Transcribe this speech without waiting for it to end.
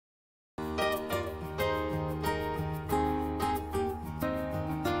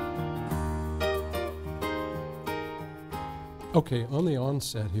Okay, on the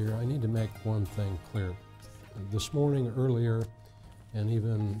onset here, I need to make one thing clear. This morning, earlier, and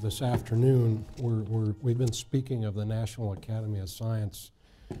even this afternoon, we've been speaking of the National Academy of Science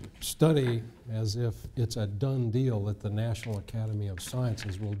study as if it's a done deal that the National Academy of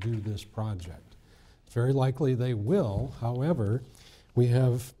Sciences will do this project. It's very likely they will. However, we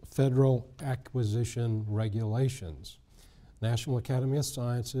have federal acquisition regulations. National Academy of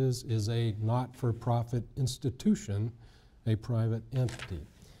Sciences is a not-for-profit institution, a private entity.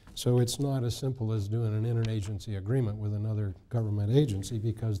 So it's not as simple as doing an interagency agreement with another government agency,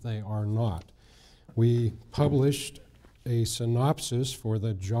 because they are not. We published a synopsis for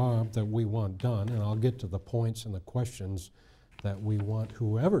the job that we want done, and I'll get to the points and the questions that we want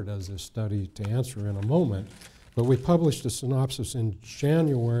whoever does this study to answer in a moment. But we published a synopsis in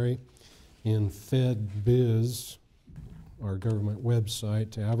January in FedBiz, our government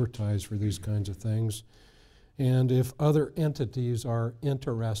website, to advertise for these kinds of things. And if other entities are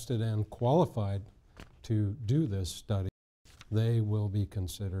interested and qualified to do this study, they will be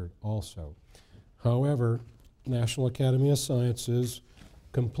considered also. However, National Academy of Sciences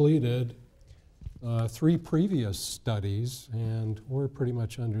completed 3 previous studies, and we're pretty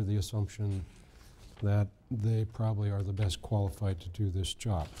much under the assumption that they probably are the best qualified to do this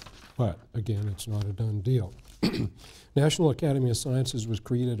job. But again, it's not a done deal. National Academy of Sciences was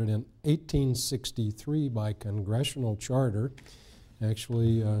created in 1863 by congressional charter.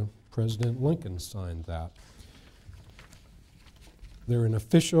 Actually, President Lincoln signed that. They're an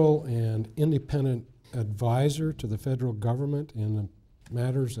official and independent advisor to the federal government in the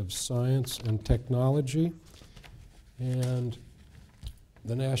matters of science and technology. And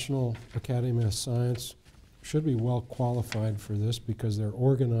the National Academy of Science should be well qualified for this, because they're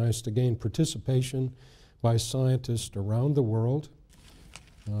organized to gain participation by scientists around the world.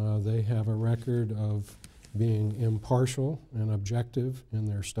 They have a record of being impartial and objective in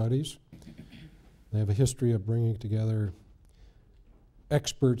their studies. They have a history of bringing together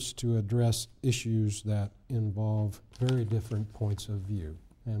experts to address issues that involve very different points of view.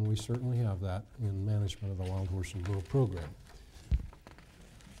 And we certainly have that in management of the Wild Horse and Burro program.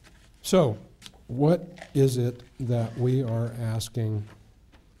 So, what is it that we are asking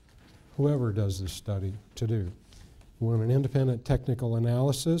whoever does this study to do? We want an independent technical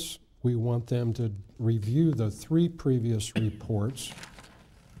analysis. We want them to review the 3 previous reports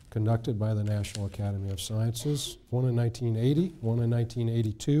conducted by the National Academy of Sciences, one in 1980, one in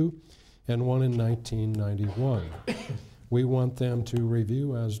 1982, and one in 1991. We want them to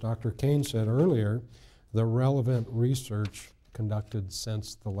review, as Dr. Kane said earlier, the relevant research conducted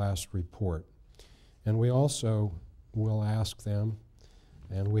since the last report. And we also will ask them,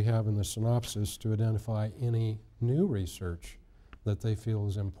 and we have in the synopsis, to identify any new research that they feel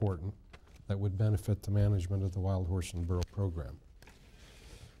is important that would benefit the management of the Wild Horse and Burro program.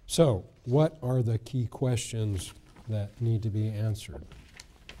 So, what are the key questions that need to be answered?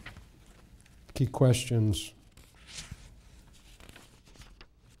 Key questions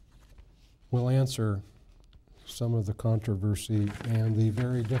will answer some of the controversy and the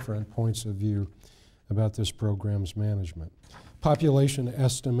very different points of view about this program's management. Population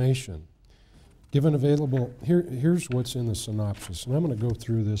estimation. Given available, here's what's in the synopsis, and I'm going to go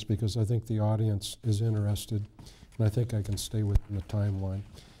through this because I think the audience is interested, and I think I can stay within the timeline.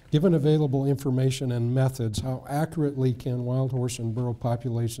 Given available information and methods, how accurately can wild horse and burro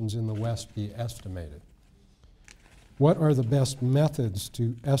populations in the West be estimated? What are the best methods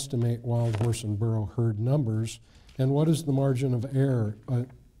to estimate wild horse and burro herd numbers, and what is the margin of error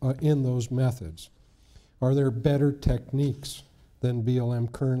in those methods? Are there better techniques than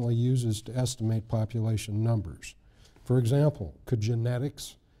BLM currently uses to estimate population numbers? For example, could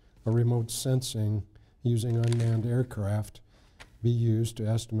genetics or remote sensing using unmanned aircraft be used to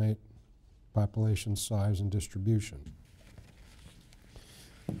estimate population size and distribution?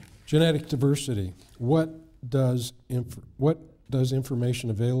 Genetic diversity. What does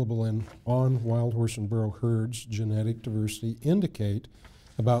information available on wild horse and burro herds, genetic diversity, indicate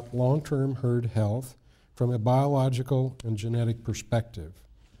about long-term herd health from a biological and genetic perspective?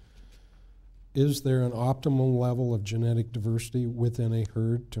 Is there an optimal level of genetic diversity within a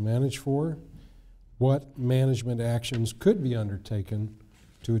herd to manage for? What management actions could be undertaken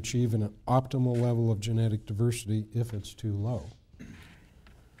to achieve an optimal level of genetic diversity if it's too low?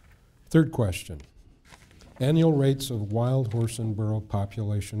 Third question, annual rates of wild horse and burro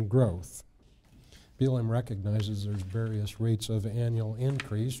population growth. BLM recognizes there's various rates of annual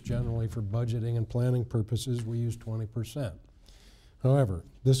increase. Generally, for budgeting and planning purposes, we use 20%. However,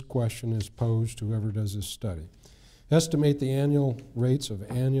 this question is posed to whoever does this study. Estimate the annual rates of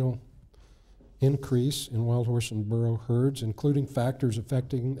annual increase in wild horse and burro herds, including factors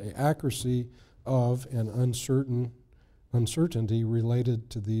affecting the accuracy of and uncertainty related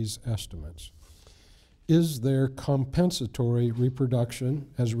to these estimates? Is there compensatory reproduction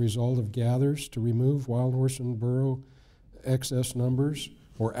as a result of gathers to remove wild horse and burro excess numbers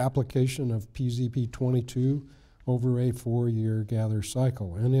or application of PZP 22 over a 4-year gather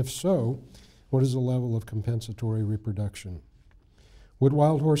cycle? And if so, what is the level of compensatory reproduction? Would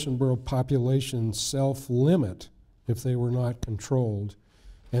wild horse and burro populations self-limit if they were not controlled?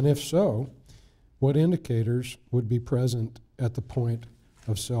 And if so, what indicators would be present at the point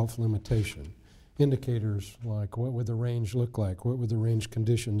of self-limitation? Indicators like what would the range look like? What would the range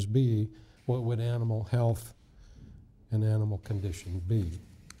conditions be? What would animal health and animal condition be?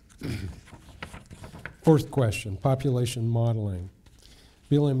 Fourth question, population modeling.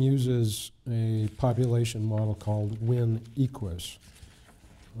 BLM uses a population model called Win-Equus.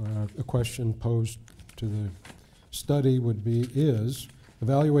 A question posed to the study would be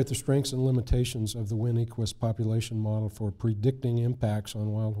evaluate the strengths and limitations of the Win-Equus population model for predicting impacts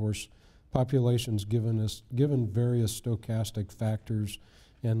on wild horse populations given various stochastic factors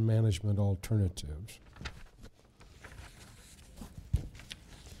and management alternatives.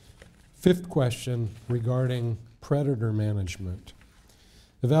 Fifth question regarding predator management.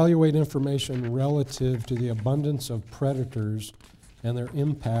 Evaluate information relative to the abundance of predators and their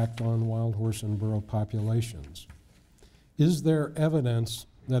impact on wild horse and burro populations. Is there evidence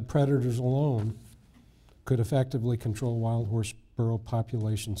that predators alone could effectively control wild horse burro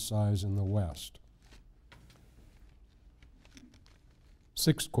population size in the West?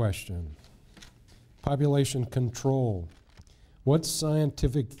 Sixth question, population control. What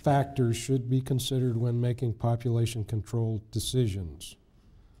scientific factors should be considered when making population control decisions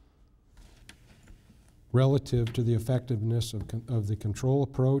relative to the effectiveness of the control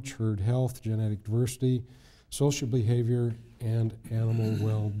approach, herd health, genetic diversity, social behavior, and animal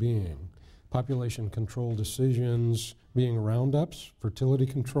well-being? Population control decisions being roundups, fertility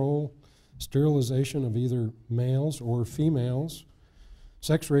control, sterilization of either males or females,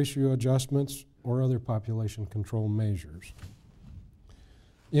 sex ratio adjustments, or other population control measures.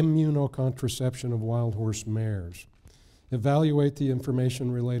 Immunocontraception of wild horse mares. Evaluate the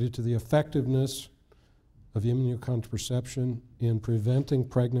information related to the effectiveness of immunocontraception in preventing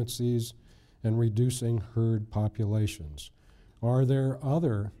pregnancies and reducing herd populations. Are there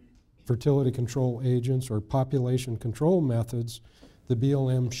other fertility control agents or population control methods the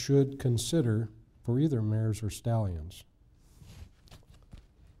BLM should consider for either mares or stallions?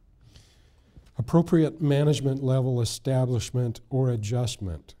 Appropriate management level establishment or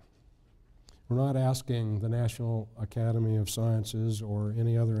adjustment. We're not asking the National Academy of Sciences or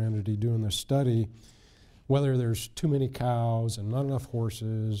any other entity doing this study whether there's too many cows and not enough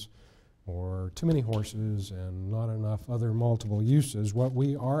horses, or too many horses and not enough other multiple uses. What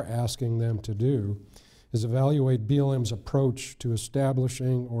we are asking them to do is evaluate BLM's approach to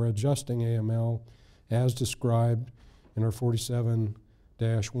establishing or adjusting AML as described in our 47-1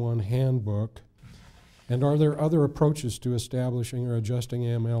 handbook. And are there other approaches to establishing or adjusting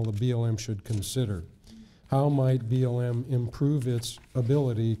AML the BLM should consider? How might BLM improve its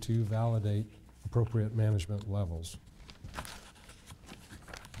ability to validate appropriate management levels?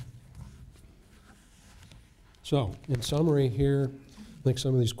 So, in summary here, I think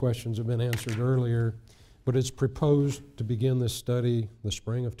some of these questions have been answered earlier, but it's proposed to begin this study the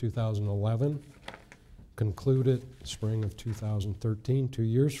spring of 2011, conclude it spring of 2013, 2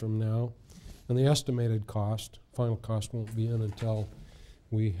 years from now, and the estimated cost, final cost won't be in until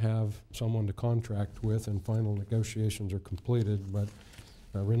we have someone to contract with and final negotiations are completed, but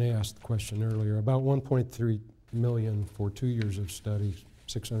Renee asked the question earlier, about 1.3 million for 2 years of study,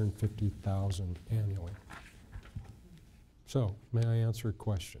 650,000 annually. So, may I answer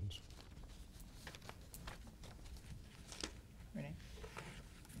questions? Renee?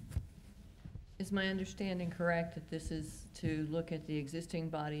 Is my understanding correct that this is to look at the existing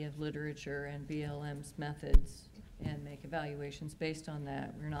body of literature and BLM's methods and make evaluations based on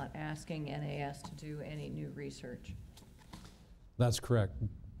that? We're not asking NAS to do any new research. That's correct.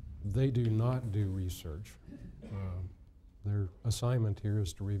 They do not do research. Their assignment here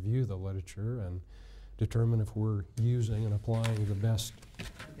is to review the literature and determine if we're using and applying the best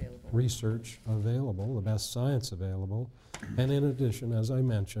research available, the best science available. And in addition, as I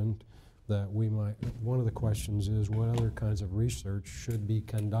mentioned, that one of the questions is what other kinds of research should be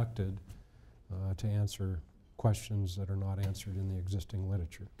conducted to answer questions that are not answered in the existing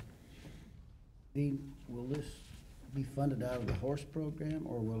literature. Dean, will this be funded out of the horse program,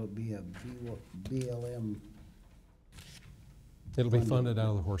 or will it be a BLM? It'll be funded out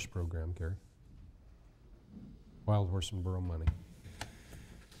of the horse program, Gary. wild horse and burro money.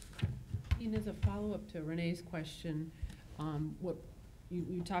 And as a follow-up to Renee's question, what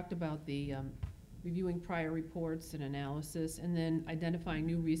you talked about the reviewing prior reports and analysis, and then identifying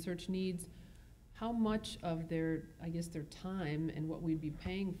new research needs. How much of their, I guess, their time and what we'd be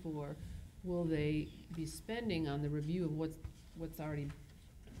paying for will they be spending on the review of what's already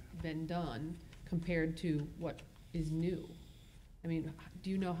been done compared to what is new? I mean, do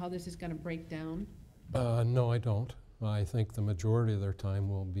you know how this is going to break down? No, I don't. I think the majority of their time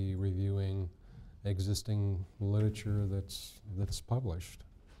will be reviewing existing literature that's published.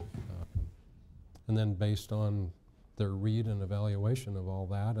 And then based on their read and evaluation of all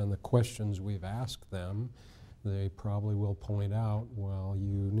that and the questions we've asked them, they probably will point out, well,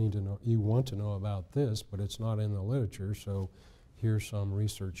 you want to know about this, but it's not in the literature, so here's some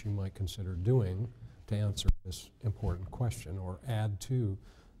research you might consider doing to answer this important question or add to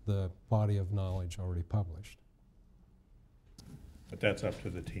the body of knowledge already published. But that's up to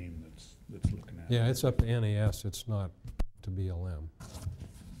the team that's looking at it. Yeah, it's up to NAS, it's not to BLM.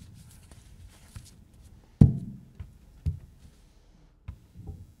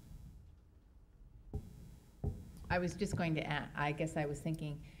 I was just going to add, I guess I was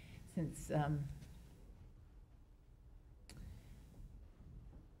thinking, since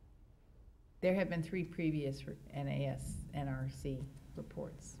there have been 3 previous NAS NRC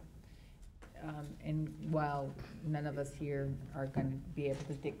reports. And while none of us here are going to be able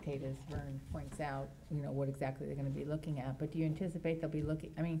to dictate, as Vern points out, what exactly they're going to be looking at, but do you anticipate they'll be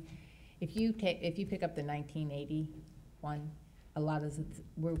looking, I mean, if you pick up the 1980 one, a lot of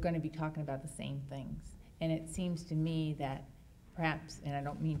we're going to be talking about the same things. And it seems to me that perhaps, and I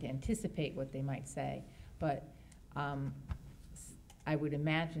don't mean to anticipate what they might say, but I would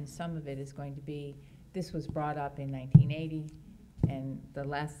imagine some of it is going to be, this was brought up in 1980, and the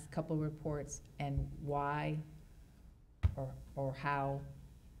last couple of reports, and why or how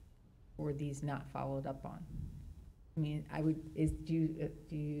were these not followed up on? I mean, do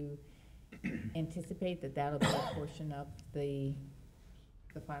you anticipate that that'll be a portion of the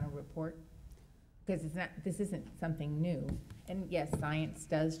final report? Because this isn't something new. And yes, science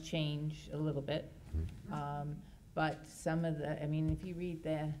does change a little bit. But some of the, I mean, if you read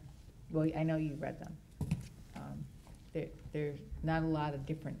well, I know you read them. There's not a lot of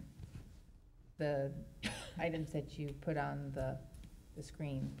different, the items that you put on the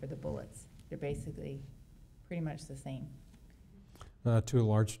screen for the bullets, they're basically pretty much the same. To a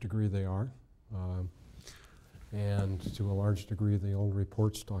large degree they are. And to a large degree, the old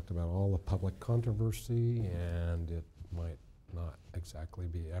reports talked about all the public controversy, and it might not exactly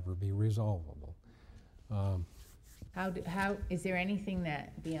ever be resolvable. How is there anything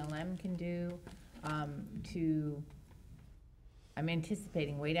that BLM can do to? I'm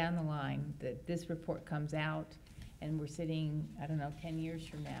anticipating way down the line that this report comes out, and we're sitting, I don't know, 10 years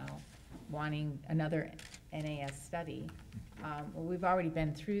from now, wanting another NAS study. Well, we've already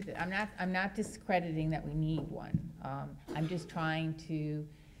been through that. I'm not discrediting that we need one. I'm just trying to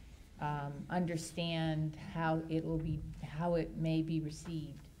understand how it may be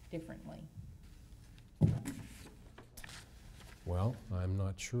received differently. Well, I'm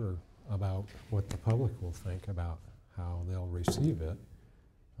not sure about what the public will think about how they'll receive it.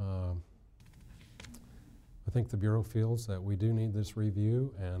 I think the Bureau feels that we do need this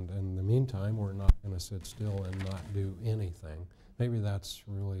review, and in the meantime, we're not going to sit still and not do anything. Maybe that's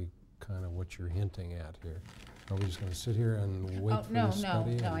really kind of what you're hinting at here. Are we just going to sit here and wait for this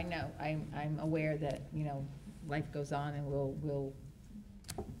study? No, I know. I'm aware that, life goes on, and the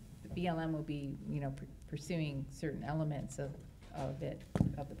BLM will be, pursuing certain elements of the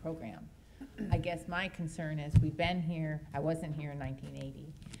program. I guess my concern is we've been here. I wasn't here in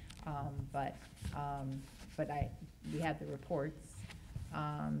 1980, but we had the reports,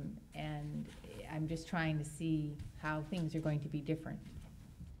 and I'm just trying to see how things are going to be different.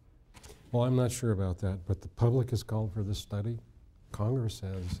 Well, I'm not sure about that, but the public has called for this study. Congress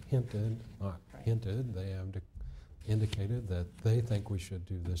has hinted, not hinted, they have indicated that they think we should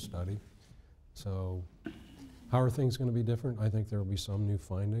do this study. So how are things going to be different? I think there will be some new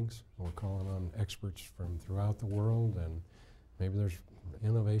findings. We're calling on experts from throughout the world, and maybe there's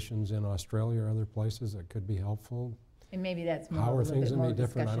innovations in Australia or other places that could be helpful. And maybe that's more. How are things going to be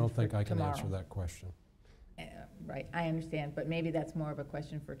different? I don't think I can answer that question. Right, I understand, but maybe that's more of a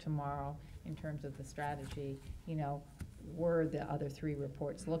question for tomorrow in terms of the strategy. Were the other 3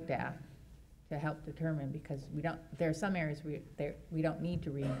 reports looked at to help determine, because there are some areas we don't need to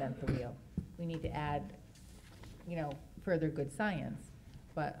reinvent the wheel. We need to add, further good science,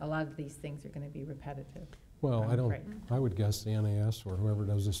 but a lot of these things are going to be repetitive. Well, I would guess the NAS or whoever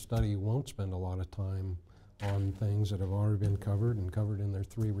does this study won't spend a lot of time on things that have already been covered and covered in their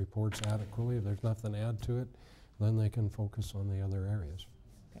 3 reports adequately. If there's nothing to add to it, then they can focus on the other areas.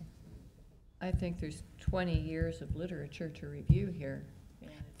 I think there's 20 years of literature to review here.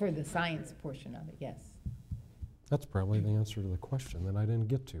 For the science portion of it, yes. That's probably the answer to the question that I didn't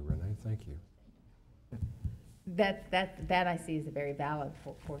get to, Renee. Thank you. That I see as a very valid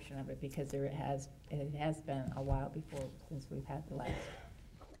portion of it, because it has been a while since we've had the last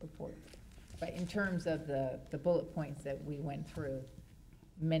report. But in terms of the bullet points that we went through,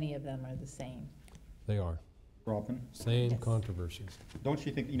 many of them are the same. They are. Robin, Same Yes. controversies. don't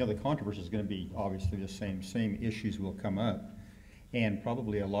you think, the controversy is gonna be obviously the same issues will come up, and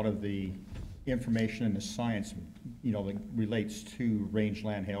probably a lot of the information and the science, that relates to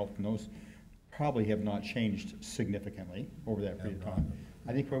rangeland health, and those probably have not changed significantly over that period of time.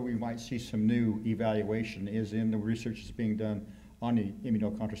 I think where we might see some new evaluation is in the research that's being done on the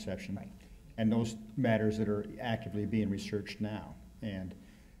immunocontraception. Right. And those matters that are actively being researched now. And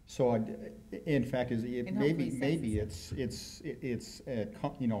so, in fact, And hopefully maybe sense. it's a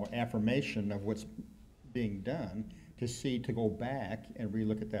affirmation of what's being done to go back and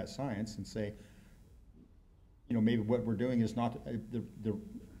relook at that science and say, maybe what we're doing is not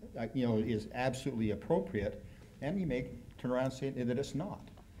is absolutely appropriate, and you may turn around and say that it's not.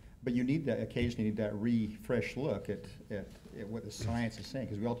 But you need that, occasionally need that refresh look at what the science is saying,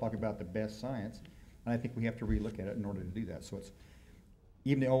 because we all talk about the best science, and I think we have to relook at it in order to do that. So it's,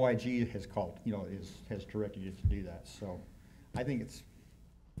 even the OIG has called, has directed you to do that. So I think it's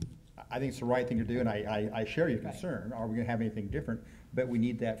the right thing to do, and I share your Right. concern. Are we gonna have anything different? But we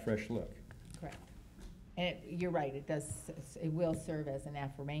need that fresh look. Correct. And you're right, it will serve as an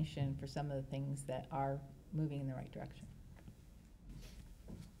affirmation for some of the things that are moving in the right direction.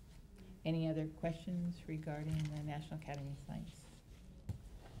 Any other questions regarding the National Academy of Science?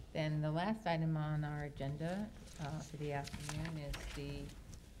 Then the last item on our agenda for the afternoon is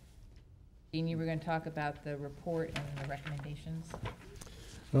Dean, you were going to talk about the report and the recommendations.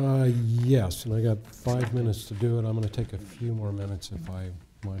 Yes, and I got 5 minutes to do it. I'm going to take a few more minutes if I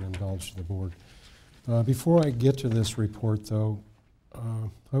might indulge the board. Before I get to this report, though,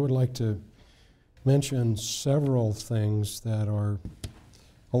 I would like to mention several things that are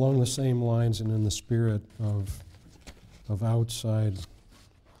along the same lines and in the spirit of outside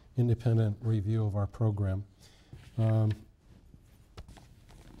independent review of our program.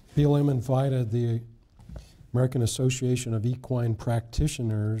 BLM invited the American Association of Equine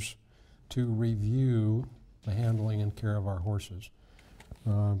Practitioners to review the handling and care of our horses.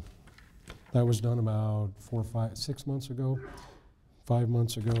 That was done about 6 months ago, 5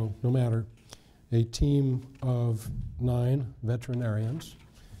 months ago, no matter. A team of 9 veterinarians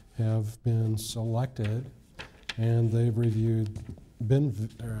have been selected, and they've been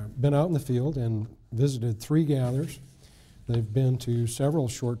out in the field and visited 3 gathers. They've been to several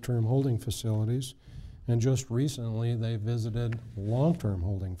short-term holding facilities, and just recently they visited long-term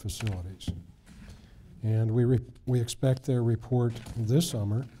holding facilities. And we expect their report this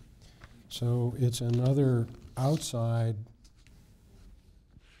summer. So it's another outside,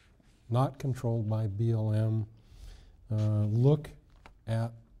 not controlled by BLM, look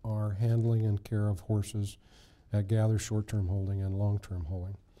at our handling and care of horses at gather, short-term holding, and long-term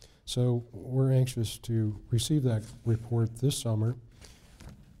holding. So we're anxious to receive that report this summer.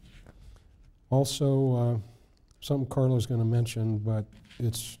 Also, something Carla's going to mention, but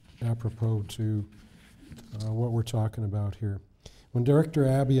it's apropos to what we're talking about here. When Director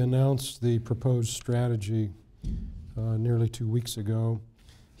Abbey announced the proposed strategy nearly 2 weeks ago,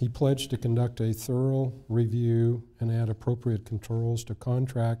 he pledged to conduct a thorough review and add appropriate controls to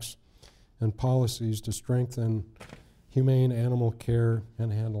contracts and policies to strengthen humane animal care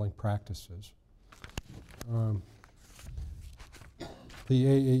and handling practices. The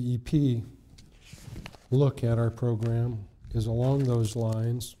AAEP look at our program is along those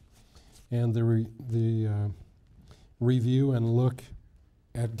lines, and the review and look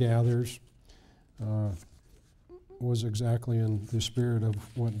at gathers was exactly in the spirit of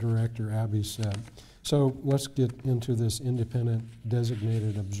what Director Abbey said. So let's get into this independent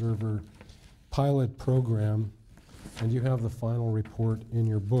designated observer pilot program, and you have the final report in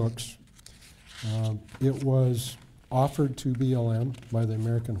your books. It was offered to BLM by the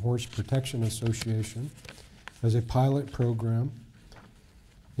American Horse Protection Association as a pilot program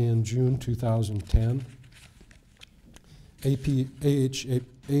in June 2010. AHPA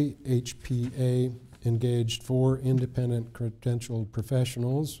engaged 4 independent credentialed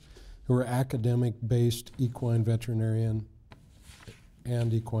professionals who are academic-based equine veterinarian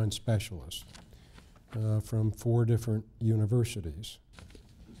and equine specialists from 4 different universities.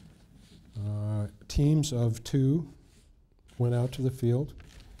 Teams of 2 went out to the field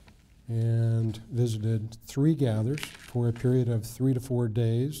and visited 3 gathers for a period of 3 to 4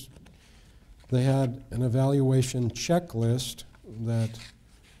 days. They had an evaluation checklist that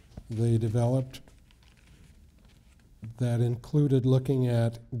they developed that included looking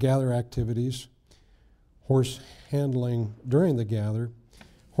at gather activities, horse handling during the gather,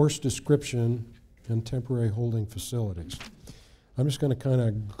 horse description, and temporary holding facilities. I'm just going to kind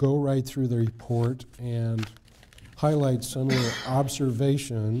of go right through the report and highlight some of the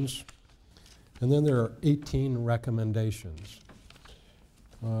observations, and then there are 18 recommendations.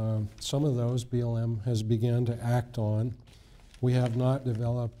 Some of those BLM has begun to act on. We have not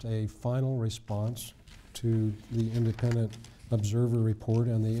developed a final response to the independent observer report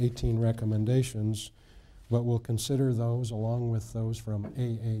and the 18 recommendations, but we'll consider those along with those from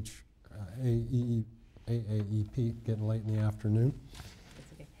AAEP, getting late in the afternoon,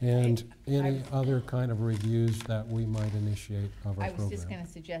 and any other kind of reviews that we might initiate of our I was program. just gonna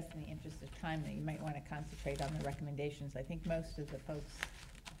suggest, in the interest of time, that you might wanna concentrate on the recommendations. I think most of the folks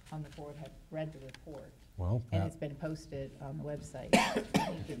on the board have read the report, Well, and Pat, it's been posted on the website. I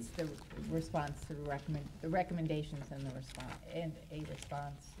think it's the response to the recommendations and the response, and a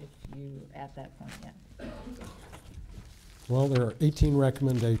response if you at that point yet. well, there are 18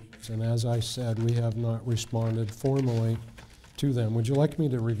 recommendations, and as I said, we have not responded formally to them. Would you like me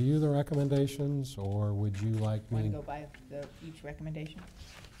to review the recommendations, or would you like Want to me? go by each recommendation?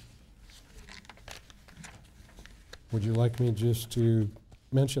 Would you like me just to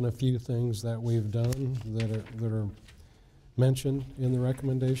mention a few things that we've done that are mentioned in the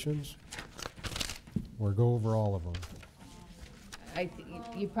recommendations? Or go over all of them?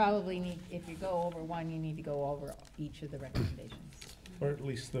 You probably need, if you go over one, you need to go over each of the recommendations. Or at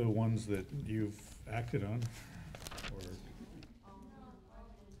least the ones that you've acted on, or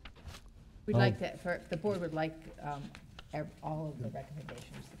We'd Oh. like to, the board would like all of the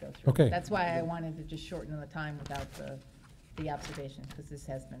recommendations to go through. Okay. That's why I wanted to just shorten the time without the observations, because this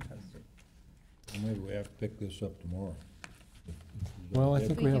has been posted. Maybe we have to pick this up tomorrow. Well, I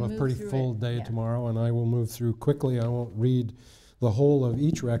think We we have can a move pretty through full it, day yeah. tomorrow, and I will move through quickly. I won't read the whole of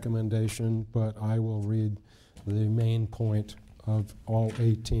each recommendation, but I will read the main point of all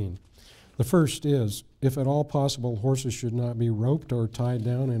 18. The first is, if at all possible, horses should not be roped or tied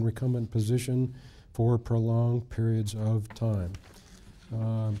down in recumbent position for prolonged periods of time.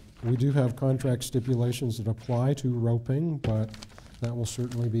 We do have contract stipulations that apply to roping, but that will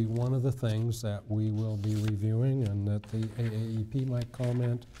certainly be one of the things that we will be reviewing and that the AAEP might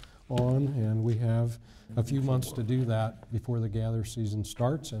comment on, and we have a few months to do that before the gather season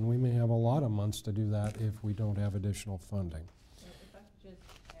starts, and we may have a lot of months to do that if we don't have additional funding. If I could just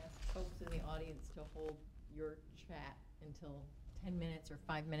ask folks in the audience to hold your chat until 10 minutes or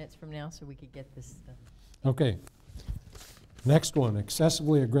 5 minutes from now, so we could get this done. Okay. Next one,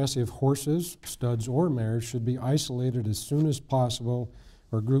 excessively aggressive horses, studs or mares, should be isolated as soon as possible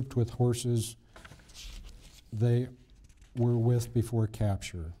or grouped with horses they were with before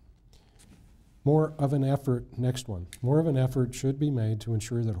capture. More of an effort, next one, more of an effort should be made to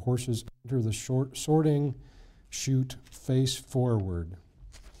ensure that horses enter the sorting chute face forward.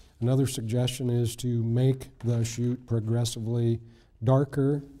 Another suggestion is to make the chute progressively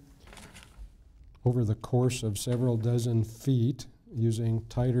darker over the course of several dozen feet using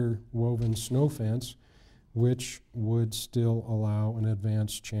tighter woven snow fence, which would still allow an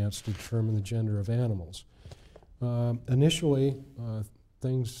advanced chance to determine the gender of animals. Initially,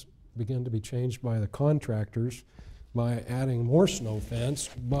 things began to be changed by the contractors by adding more snow fence,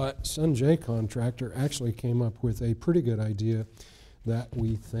 but Sanjay contractor actually came up with a pretty good idea that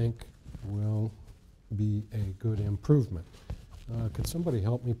we think will be a good improvement. Could somebody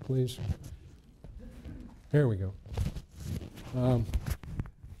help me, please? There we go.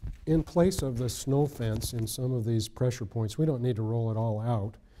 In place of the snow fence in some of these pressure points, we don't need to roll it all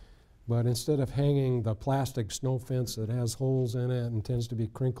out, but instead of hanging the plastic snow fence that has holes in it and tends to be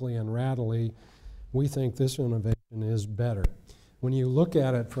crinkly and rattly, we think this innovation is better. When you look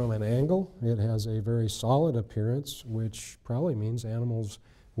at it from an angle, it has a very solid appearance, which probably means animals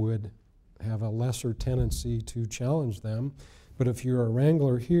would have a lesser tendency to challenge them. But if you're a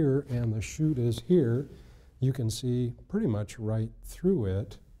wrangler here and the chute is here, you can see pretty much right through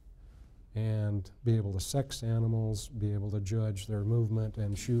it and be able to sex animals, be able to judge their movement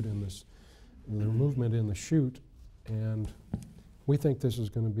and shoot in this, their movement in the chute, and we think this is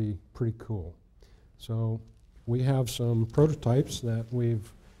going to be pretty cool. So we have some prototypes that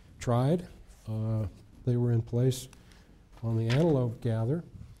we've tried. They were in place on the antelope gather,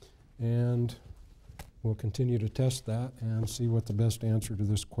 and we'll continue to test that and see what the best answer to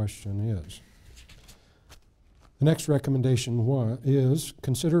this question is. The next recommendation is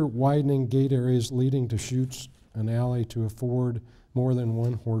consider widening gate areas leading to chutes and alley to afford more than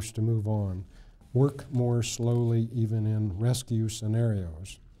one horse to move on. Work more slowly even in rescue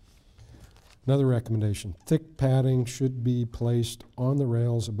scenarios. Another recommendation, thick padding should be placed on the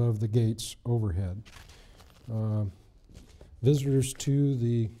rails above the gates overhead. Visitors to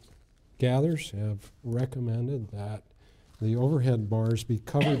the gathers have recommended that the overhead bars be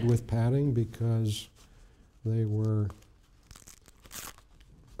covered with padding because they were,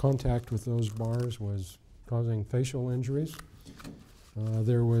 contact with those bars was causing facial injuries.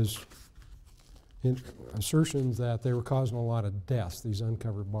 There was assertions that they were causing a lot of deaths, these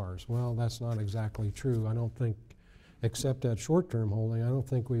uncovered bars. Well, that's not exactly true. I don't think, except at short-term holding, I don't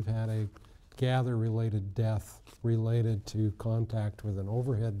think we've had a gather-related death related to contact with an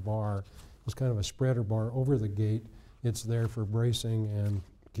overhead bar. It's kind of a spreader bar over the gate. It's there for bracing and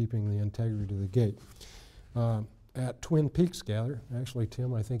keeping the integrity of the gate. At Twin Peaks gather, actually,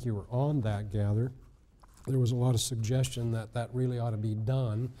 Tim, I think you were on that gather, there was a lot of suggestion that that really ought to be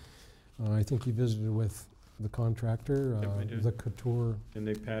done. I think you visited with the contractor, Yep, I did. the Couture. And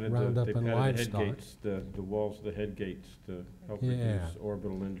they padded Roundup the and head livestock. gates, the walls of the head gates to help Yeah. reduce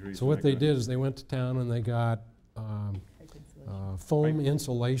orbital injuries. So and what that they kind did is they went to town and they got foam Pipe.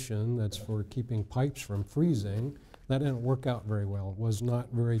 insulation that's for keeping pipes from freezing. That didn't work out very well. It was not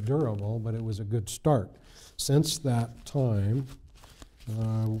very durable, but it was a good start. Since that time,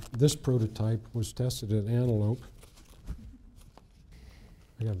 this prototype was tested at Antelope.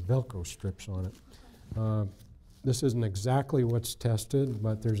 I got Velcro strips on it. This isn't exactly what's tested,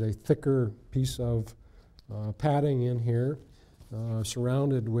 but there's a thicker piece of padding in here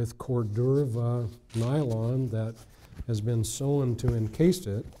surrounded with Cordura nylon that has been sewn to encase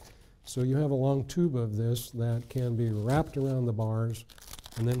it. So you have a long tube of this that can be wrapped around the bars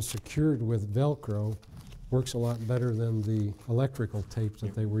and then secured with Velcro. Works a lot better than the electrical tape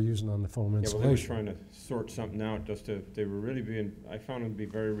that they were using on the foam Yeah, well, they were insulation. trying to sort something out just to, they were really being, I found them to be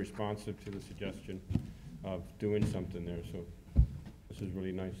very responsive to the suggestion of doing something there, so this is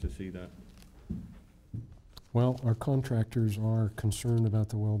really nice to see that. Well, our contractors are concerned about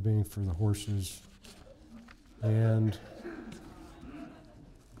the well-being for the horses, and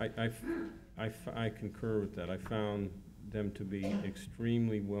I concur with that. I found them to be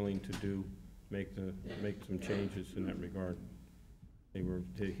extremely willing to make some changes in that regard.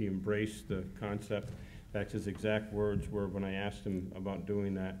 He embraced the concept. In fact, his exact words were, when I asked him about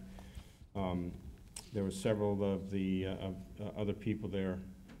doing that, there were several of the other people there,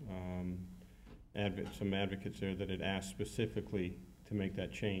 some advocates there that had asked specifically to make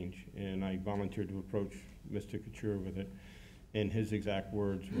that change, and I volunteered to approach Mr. Couture with it, and his exact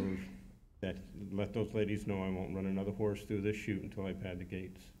words were that, let those ladies know I won't run another horse through this chute until I pad the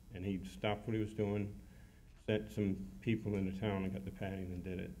gates. And he stopped what he was doing, sent some people into town and got the padding and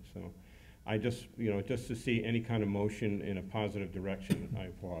did it. So I just, just to see any kind of motion in a positive direction, I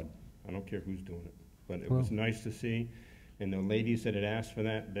applaud. I don't care who's doing it, but it was nice to see. And the ladies that had asked for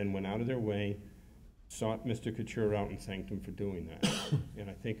that then went out of their way, sought Mr. Couture out and thanked him for doing that. And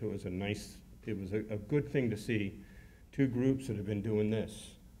I think it was a good thing to see two groups that have been doing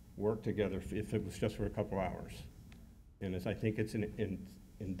this work together if it was just for a couple hours. And I think it's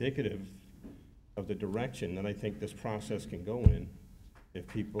indicative of the direction that I think this process can go in if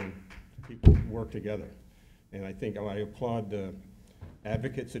people work together. And I think I applaud the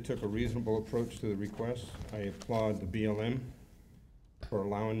advocates that took a reasonable approach to the request. I applaud the BLM for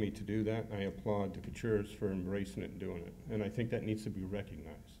allowing me to do that. I applaud the Coutures for embracing it and doing it. And I think that needs to be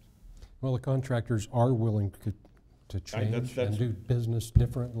recognized. well, the contractors are willing to change and do business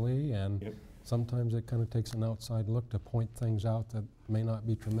differently, and Yep. sometimes it kind of takes an outside look to point things out that may not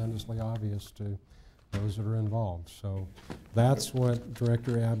be tremendously obvious to those that are involved. So that's what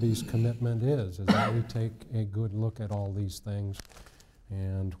Director Abbey's commitment is that we take a good look at all these things.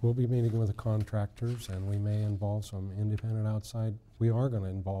 And we'll be meeting with the contractors, and we may involve some independent outside. We are going to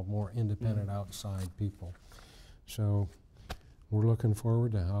involve more independent outside people. So we're looking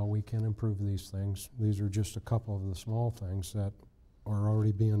forward to how we can improve these things. These are just a couple of the small things that are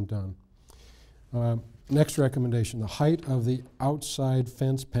already being done. Next recommendation, the height of the outside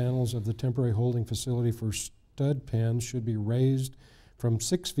fence panels of the temporary holding facility for stud pens should be raised from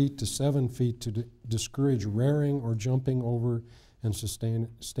 6 feet to 7 feet to discourage rearing or jumping over and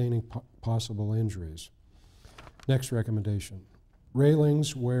sustaining possible injuries. Next recommendation,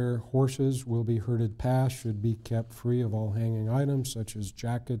 railings where horses will be herded past should be kept free of all hanging items such as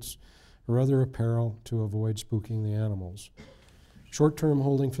jackets or other apparel to avoid spooking the animals. Short-term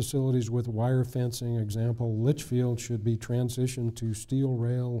holding facilities with wire fencing, example, Litchfield, should be transitioned to steel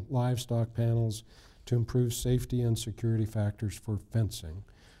rail livestock panels to improve safety and security factors for fencing.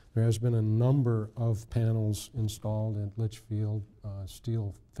 There has been a number of panels installed at Litchfield.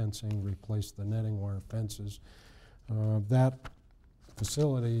 Steel fencing replaced the netting wire fences. That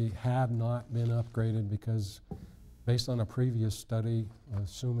facility had not been upgraded because, based on a previous study,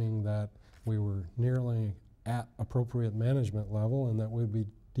 assuming that we were nearly at appropriate management level and that we'd be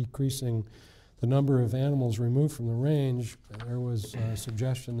decreasing the number of animals removed from the range, there was a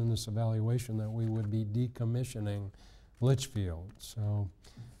suggestion in this evaluation that we would be decommissioning Litchfield. So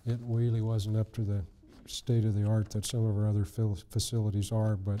it really wasn't up to the state of the art that some of our other facilities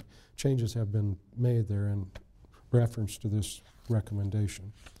are, but changes have been made there in reference to this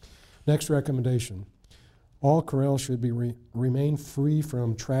recommendation. Next recommendation. All corrals should be remain free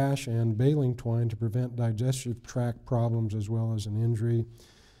from trash and baling twine to prevent digestive tract problems as well as an injury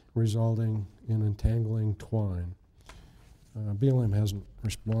resulting in entangling twine. BLM hasn't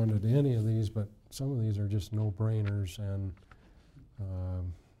responded to any of these, but some of these are just no-brainers, and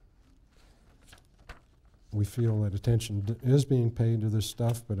we feel that attention is being paid to this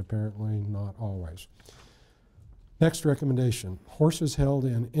stuff, but apparently not always. Next recommendation, horses held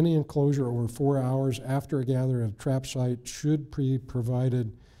in any enclosure over 4 hours after a gather at a trap site should be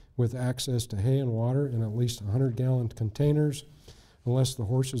provided with access to hay and water in at least 100-gallon containers unless the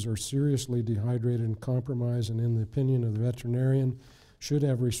horses are seriously dehydrated and compromised, and in the opinion of the veterinarian, should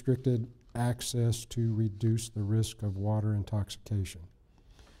have restricted access to reduce the risk of water intoxication.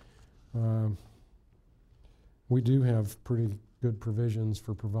 We do have pretty good provisions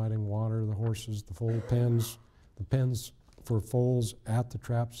for providing water to the horses. The foal pens, the pens for foals at the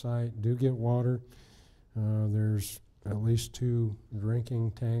trap site do get water. There's at least 2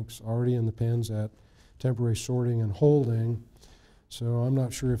 drinking tanks already in the pens at temporary sorting and holding. So I'm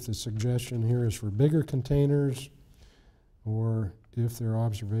not sure if the suggestion here is for bigger containers or if their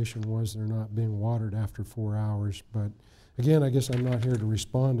observation was they're not being watered after 4 hours. But again, I guess I'm not here to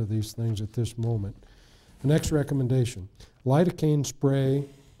respond to these things at this moment. The next recommendation, lidocaine spray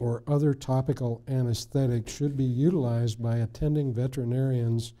or other topical anesthetic should be utilized by attending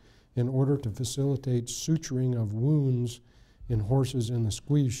veterinarians in order to facilitate suturing of wounds in horses in the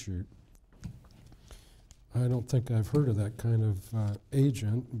squeeze chute. I don't think I've heard of that kind of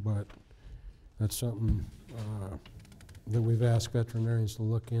agent, but that's something that we've asked veterinarians to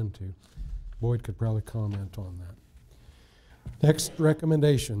look into. Boyd could probably comment on that. Next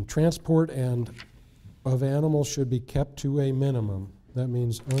recommendation, transport of animals should be kept to a minimum. That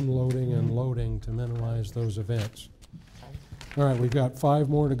means unloading and loading to minimize those events. All right, we've got 5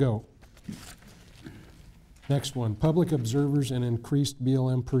 more to go. Next one, public observers and increased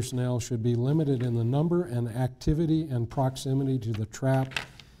BLM personnel should be limited in the number and activity and proximity to the trap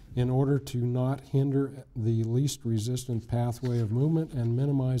in order to not hinder the least resistant pathway of movement and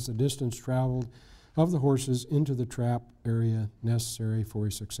minimize the distance traveled of the horses into the trap area necessary for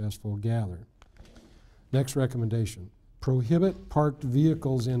a successful gather. Next recommendation, prohibit parked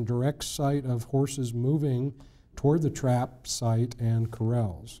vehicles in direct sight of horses moving toward the trap site and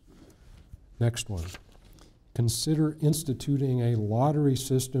corrals. Next one, consider instituting a lottery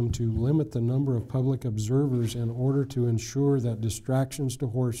system to limit the number of public observers in order to ensure that distractions to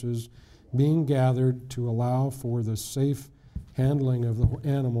horses being gathered to allow for the safe handling of the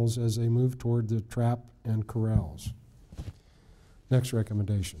animals as they move toward the trap and corrals. Next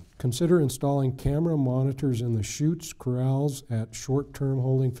recommendation, consider installing camera monitors in the chutes, corrals, at short-term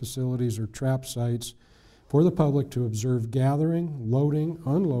holding facilities or trap sites for the public to observe gathering, loading,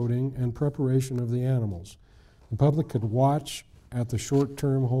 unloading, and preparation of the animals. The public could watch at the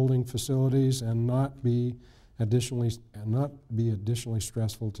short-term holding facilities and not be additionally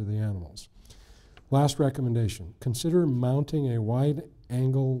stressful to the animals. Last recommendation, consider mounting a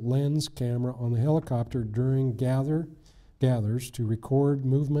wide-angle lens camera on the helicopter during gathers to record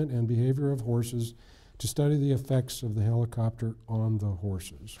movement and behavior of horses to study the effects of the helicopter on the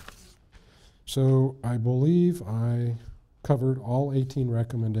horses. So I believe I covered all 18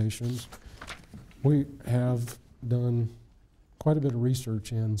 recommendations. We have done quite a bit of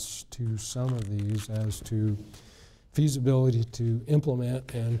research into some of these as to feasibility to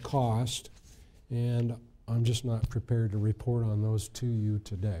implement and cost, and I'm just not prepared to report on those to you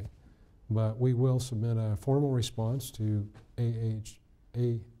today. But we will submit a formal response to AHEP,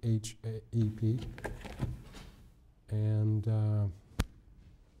 and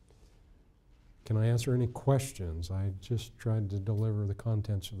can I answer any questions? I just tried to deliver the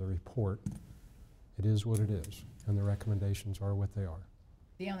contents of the report. It is what it is, and the recommendations are what they are.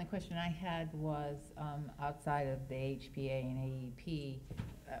 The only question I had was, outside of the HPA and AEP,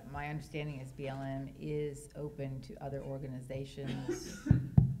 my understanding is BLM is open to other organizations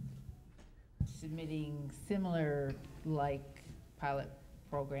submitting similar like pilot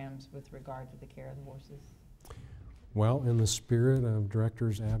programs with regard to the care of the horses? Well, in the spirit of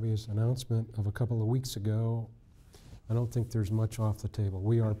Director Abby's announcement of a couple of weeks ago, I don't think there's much off the table.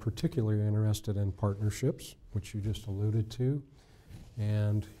 We are particularly interested in partnerships, which you just alluded to.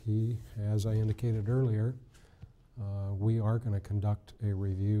 And as I indicated earlier, we are going to conduct a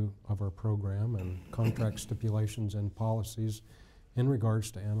review of our program and contract stipulations and policies in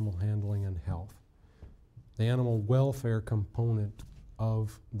regards to animal handling and health. The animal welfare component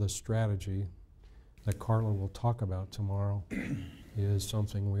of the strategy that Carla will talk about tomorrow is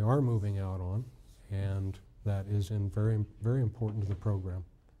something we are moving out on, and that is very, very important to the program.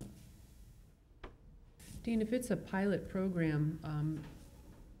 Dean, if it's a pilot program,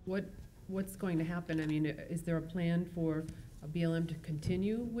 what's going to happen? I mean, is there a plan for a BLM to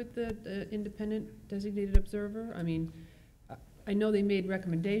continue with the independent designated observer? I mean, I know they made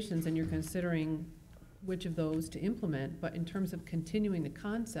recommendations and you're considering which of those to implement, but in terms of continuing the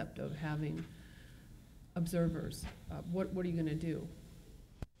concept of having observers, what are you going to do?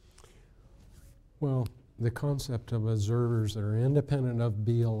 Well, the concept of observers that are independent of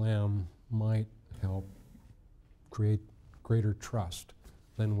BLM might help create greater trust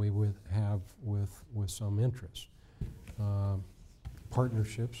than we would have with some interest.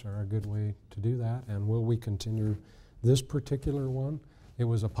 Partnerships are a good way to do that, and will we continue this particular one? It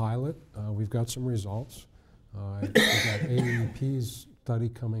was a pilot. We've got some results. We've got AEP's study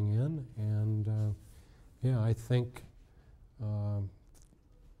coming in, and yeah, I think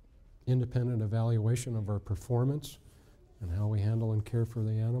independent evaluation of our performance and how we handle and care for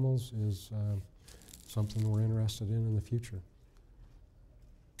the animals is something we're interested in the future.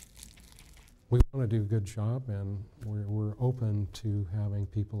 We want to do a good job, and we're open to having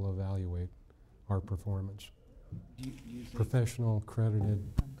people evaluate our performance. Do you think, Professional, credited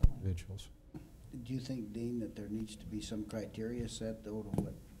individuals. do you think, Dean, that there needs to be some criteria set, though, to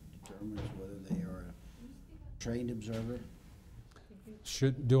what determines whether they are a trained observer?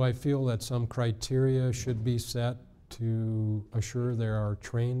 Do I feel that some criteria should be set to assure there are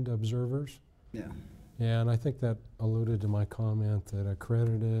trained observers? Yeah. Yeah, and I think that alluded to my comment that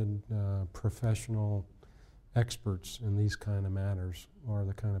accredited professional experts in these kind of matters are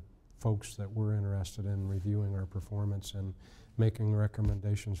the kind of folks that we're interested in reviewing our performance and making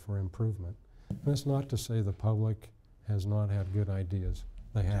recommendations for improvement. That's not to say the public has not had good ideas.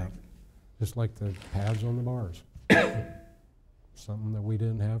 They have. Just like the pads on the bars. Something that we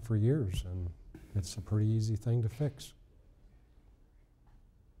didn't have for years, and it's a pretty easy thing to fix.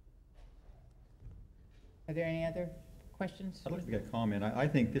 Are there any other questions? I'd like to get a comment. I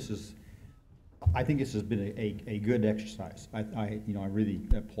think this has been a good exercise. I really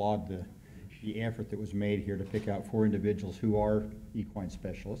applaud the effort that was made here to pick out 4 individuals who are equine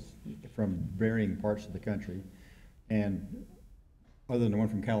specialists from varying parts of the country. And other than the one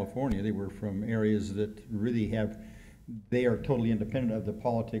from California, they were from areas that really they are totally independent of the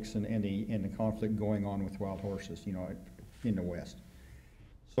politics and the conflict going on with wild horses, in the West.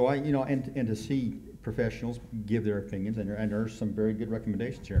 So and to see professionals give their opinions, and there are some very good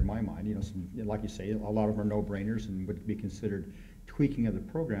recommendations here in my mind. Like you say, a lot of them are no-brainers and would be considered tweaking of the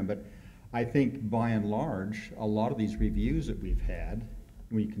program. But I think by and large, a lot of these reviews that we've had,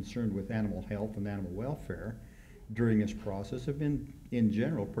 when you're concerned with animal health and animal welfare during this process, have been, in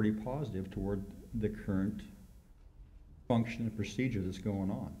general, pretty positive toward the current function and procedure that's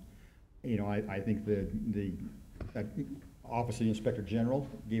going on. I think the Office of the Inspector General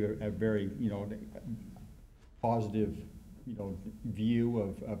gave a very, positive, view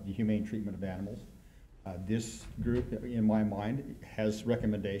of the humane treatment of animals. This group, in my mind, has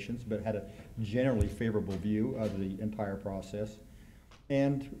recommendations, but had a generally favorable view of the entire process.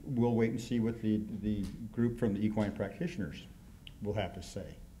 And we'll wait and see what the group from the equine practitioners will have to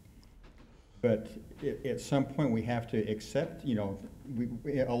say. But at some point, we have to accept,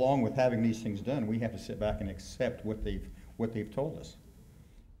 along with having these things done, we have to sit back and accept what they've told us.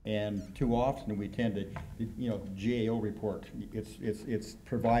 And too often we tend to, GAO report, it's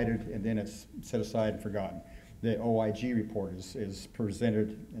provided and then it's set aside and forgotten. The OIG report is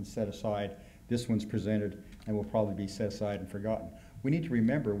presented and set aside. This one's presented and will probably be set aside and forgotten. We need to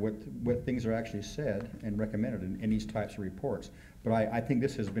remember what things are actually said and recommended in these types of reports. But I think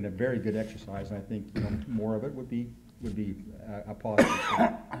this has been a very good exercise, and I think more of it would be a positive.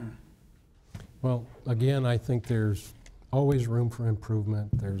 Well, again, I think there's always room for improvement.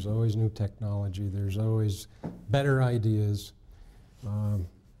 There's always new technology. There's always better ideas.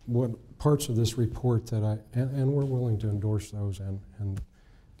 What parts of this report that and we're willing to endorse those and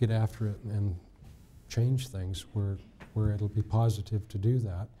get after it and change things where it'll be positive to do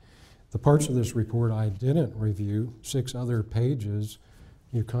that. The parts of this report I didn't review, 6 other pages,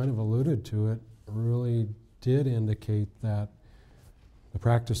 you kind of alluded to it, really did indicate that the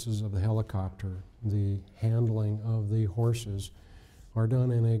practices of the helicopter, the handling of the horses, are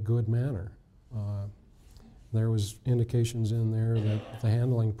done in a good manner. There was indications in there that the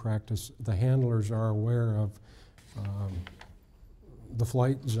handling practice, the handlers are aware of the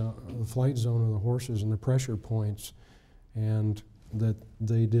flight zone of the horses and the pressure points, and that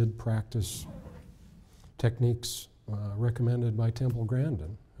they did practice techniques recommended by Temple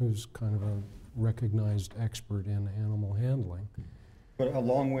Grandin, who's kind of a recognized expert in animal handling. But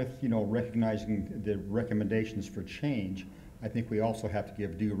along with, you know, recognizing the recommendations for change, I think we also have to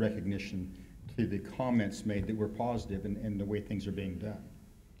give due recognition to the comments made that were positive and the way things are being done.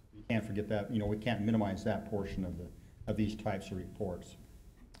 We can't forget that, you know, we can't minimize that portion of these types of reports.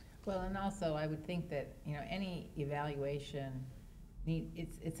 Well, and also I would think that, you know, any evaluation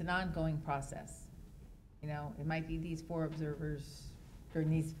it's an ongoing process. You know, it might be these 4 observers during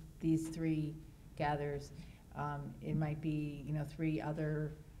these 3 gathers. It might be, you know, 3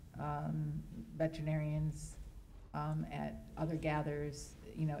 other veterinarians at other gathers.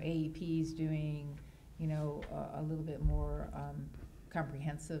 You know, AEP's doing, you know, a little bit more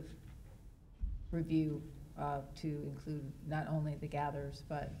comprehensive review to include not only the gathers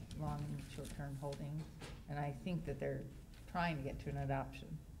but long and short-term holding. And I think that they're trying to get to an adoption.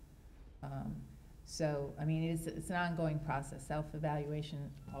 So, I mean, it's an ongoing process. Self-evaluation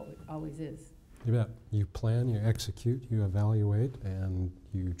always is. You bet. You plan, you execute, you evaluate, and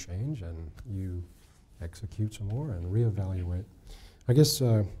you change, and you execute some more and reevaluate. I guess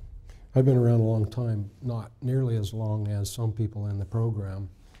I've been around a long time, not nearly as long as some people in the program,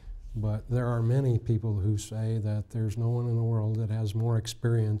 but there are many people who say that there's no one in the world that has more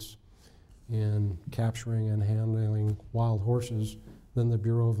experience in capturing and handling wild horses than the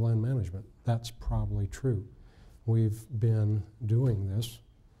Bureau of Land Management. That's probably true. We've been doing this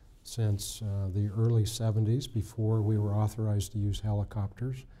since the early 70s, before we were authorized to use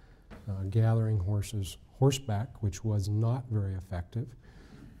helicopters, gathering horses horseback, which was not very effective.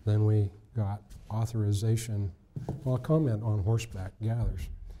 Then we got authorization. Well, I'll comment on horseback gathers.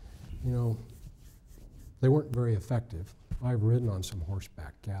 You know, they weren't very effective. I've ridden on some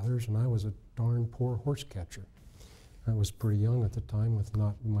horseback gathers, and I was a darn poor horse catcher. I was pretty young at the time with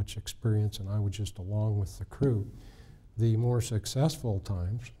not much experience, and I was just along with the crew. The more successful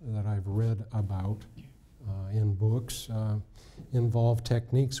times that I've read about in books involve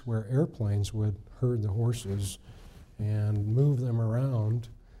techniques where airplanes would herd the horses and move them around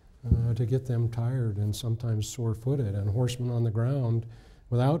to get them tired and sometimes sore-footed, and horsemen on the ground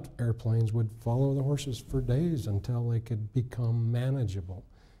without airplanes would follow the horses for days until they could become manageable.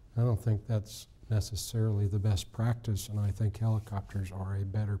 I don't think that's necessarily the best practice, and I think helicopters are a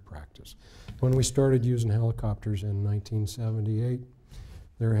better practice. When we started using helicopters in 1978,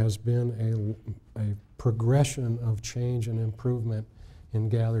 there has been a progression of change and improvement in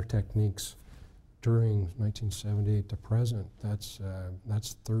gather techniques during 1978 to present. That's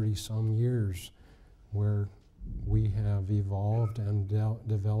 30-some years where we have evolved and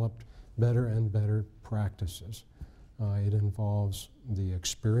developed better and better practices. It involves the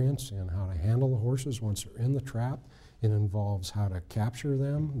experience in how to handle the horses once they're in the trap. It involves how to capture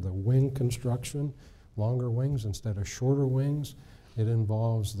them, the wing construction, longer wings instead of shorter wings. It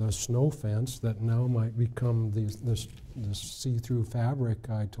involves the snow fence that now might become this see-through fabric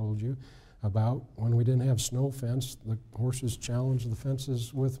I told you about. When we didn't have snow fence, the horses challenged the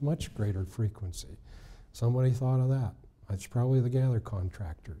fences with much greater frequency. Somebody thought of that. It's probably the gather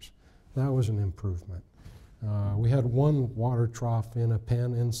contractors. That was an improvement. We had 1 water trough in a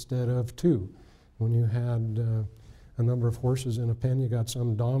pen instead of 2. When you had a number of horses in a pen, you got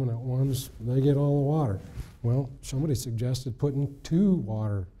some dominant ones, they get all the water. Well, somebody suggested putting 2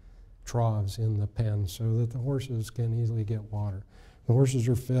 water troughs in the pen so that the horses can easily get water. The horses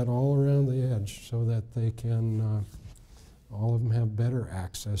are fed all around the edge so that they can, all of them have better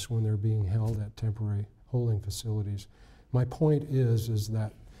access when they're being held at temporary holding facilities. My point is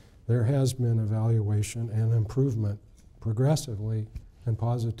that there has been evaluation and improvement progressively and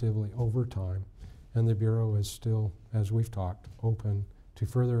positively over time, and the Bureau is still, as we've talked, open to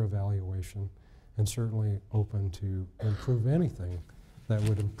further evaluation and certainly open to improve anything that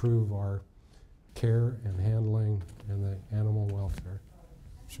would improve our care and handling and the animal welfare.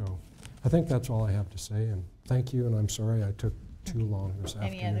 So I think that's all I have to say, and thank you, and I'm sorry I took too long this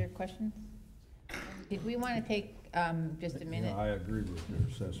afternoon. Any other questions? Did we want to take just a minute? Yeah, I agree with your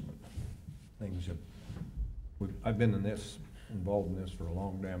assessment. I've been involved in this for a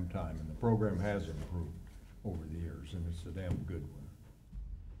long damn time, and the program has improved over the years, and it's a damn good one.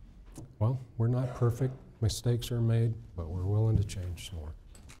 Well, we're not perfect, mistakes are made, but we're willing to change some more.